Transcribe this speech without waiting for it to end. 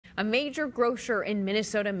A major grocer in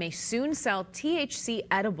Minnesota may soon sell THC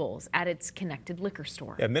edibles at its connected liquor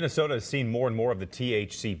store. Yeah, Minnesota has seen more and more of the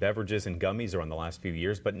THC beverages and gummies around the last few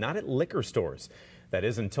years, but not at liquor stores. That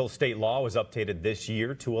is until state law was updated this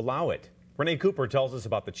year to allow it. Renee Cooper tells us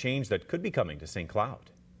about the change that could be coming to St.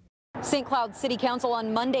 Cloud. St. Cloud City Council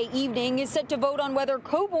on Monday evening is set to vote on whether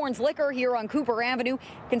Coborn's Liquor here on Cooper Avenue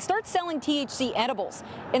can start selling THC edibles.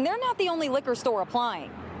 And they're not the only liquor store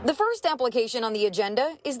applying. The first application on the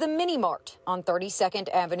agenda is the Mini-Mart on 32nd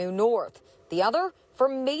Avenue North. The other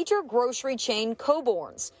from major grocery chain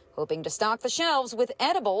Coborn's, hoping to stock the shelves with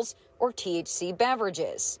edibles or THC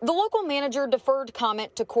beverages. The local manager deferred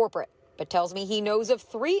comment to corporate, but tells me he knows of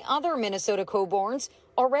 3 other Minnesota Coborns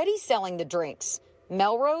already selling the drinks.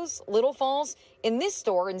 Melrose, Little Falls, and this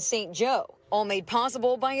store in St. Joe, all made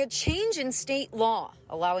possible by a change in state law,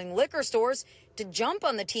 allowing liquor stores to jump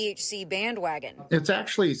on the THC bandwagon. It's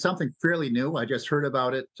actually something fairly new. I just heard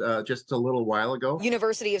about it just a little while ago.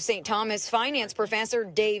 University of St. Thomas finance professor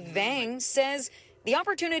Dave Vang says the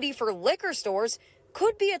opportunity for liquor stores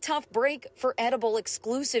could be a tough break for edible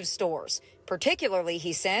exclusive stores, particularly,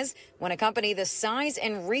 he says, when a company the size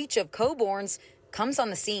and reach of Coborn's comes on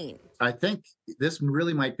the scene. I think this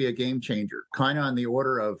really might be a game changer, kind of on the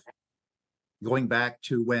order of going back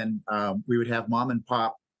to when we would have mom and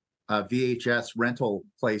pop VHS rental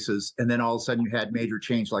places, and then all of a sudden you had major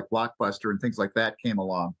change like Blockbuster and things like that came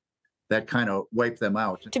along that kind of wiped them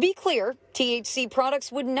out. To be clear, THC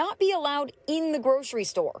products would not be allowed in the grocery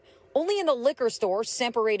store, only in the liquor store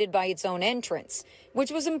separated by its own entrance, which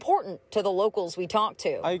was important to the locals we talked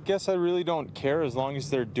to. I guess I really don't care as long as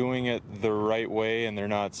they're doing it the right way and they're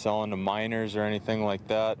not selling to minors or anything like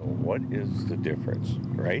that. What is the difference,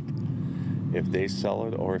 right? If they sell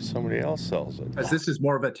it or somebody else sells it. As this is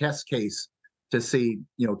more of a test case to see,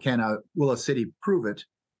 will a city prove it?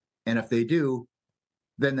 And if they do,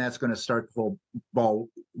 then that's going to start the whole ball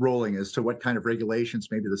rolling as to what kind of regulations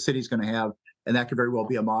maybe the city's going to have. And that could very well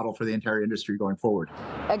be a model for the entire industry going forward.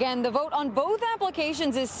 Again, the vote on both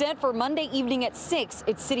applications is set for Monday evening at 6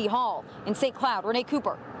 at City Hall. In St. Cloud, Renee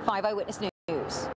Cooper, 5 Eyewitness News.